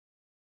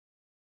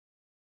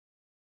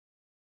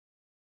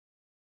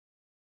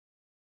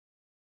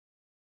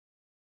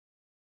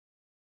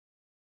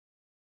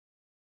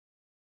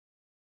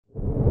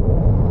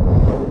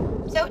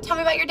So tell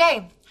me about your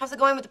day. How's it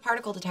going with the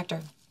particle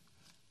detector?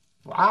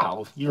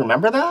 Wow, you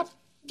remember that?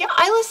 Yeah,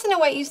 I listen to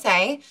what you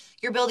say.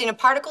 You're building a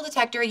particle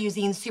detector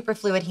using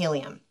superfluid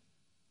helium.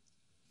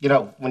 You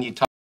know, when you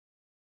talk,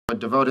 it would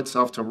devote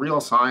itself to real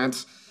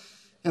science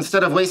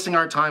instead of wasting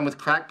our time with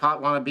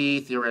crackpot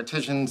wannabe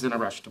theoreticians in a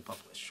rush to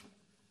publish.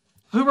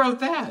 Who wrote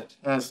that?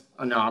 As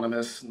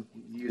anonymous,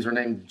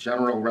 username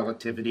General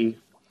Relativity.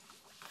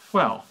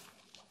 Well,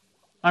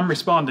 I'm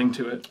responding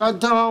to it.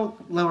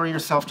 Don't lower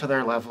yourself to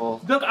their level.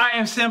 Look, I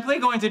am simply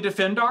going to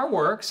defend our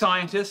work,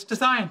 scientist to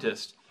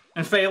scientist.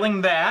 And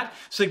failing that,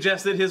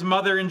 suggest that his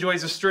mother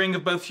enjoys a string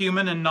of both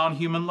human and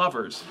non-human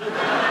lovers.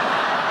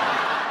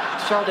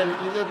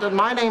 Sheldon,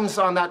 my name's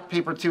on that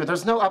paper too.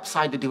 There's no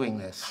upside to doing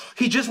this.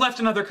 He just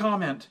left another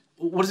comment.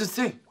 What does it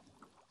say?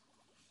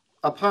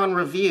 Upon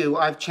review,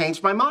 I've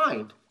changed my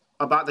mind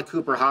about the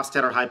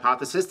Cooper-Hofstadter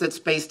hypothesis that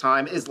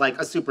space-time is like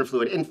a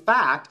superfluid. In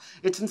fact,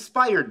 it's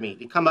inspired me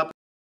to come up